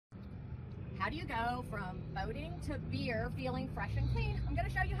do you go from boating to beer feeling fresh and clean? I'm going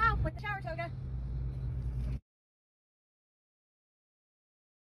to show you how with the shower toga.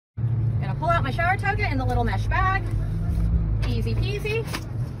 Gonna pull out my shower toga in the little mesh bag. Easy peasy.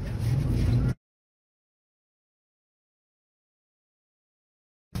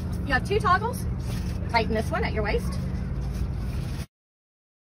 You have 2 toggles. Tighten this one at your waist.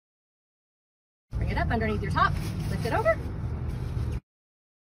 Bring it up underneath your top. Lift it over.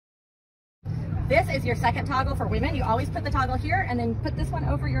 This is your second toggle for women. You always put the toggle here and then put this one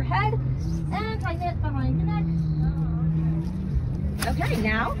over your head and tighten it behind your neck. Okay,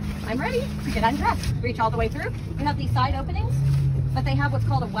 now I'm ready to get undressed. Reach all the way through. You have these side openings, but they have what's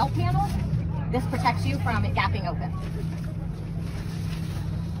called a welt panel. This protects you from it gapping open.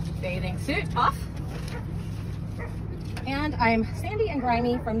 Bathing suit off. And I'm sandy and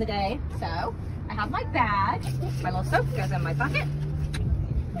grimy from the day, so I have my badge. My little soap goes in my bucket.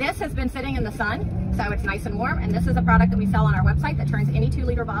 This has been sitting in the sun, so it's nice and warm, and this is a product that we sell on our website that turns any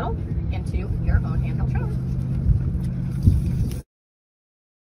 2-liter bottle into your own handheld shower.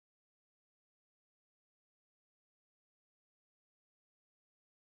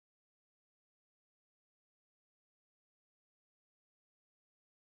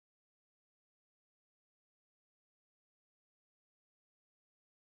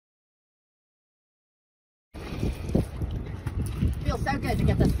 Feels so good to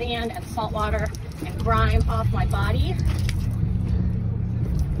get the sand and salt water and grime off my body.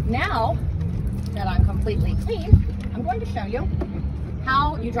 Now that I'm completely clean, I'm going to show you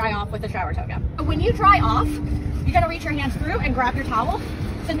how you dry off with the shower toga. When you dry off, you're going to reach your hands through and grab your towel.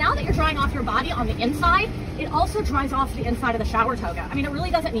 So now that you're drying off your body on the inside, it also dries off the inside of the shower toga. I mean, it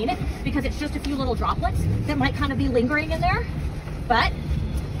really doesn't need it because it's just a few little droplets that might kind of be lingering in there, but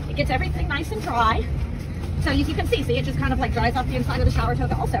it gets everything nice and dry. So as you can see, it just kind of like dries off the inside of the shower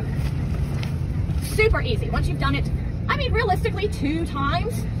toga also. Super easy. Once you've done it, I mean, realistically 2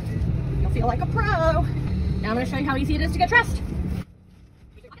 times, you'll feel like a pro. Now I'm going to show you how easy it is to get dressed.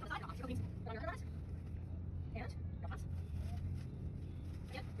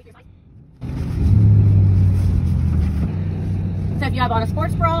 So if you have on a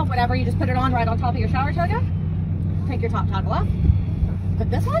sports bra, whatever, you just put it on right on top of your shower toga. Take your top toggle off.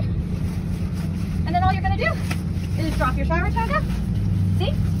 Put this one. And then all you're going to do is drop your shower toga.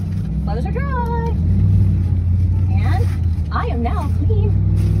 See? Clothes are dry. And I am now clean.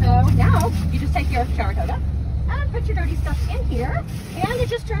 So now you just take your shower toga and put your dirty stuff in here. And it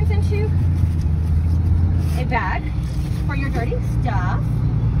just turns into a bag for your dirty stuff.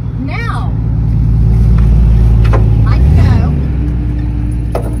 Now, I can go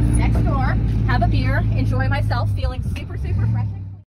next door, have a beer, enjoy myself feeling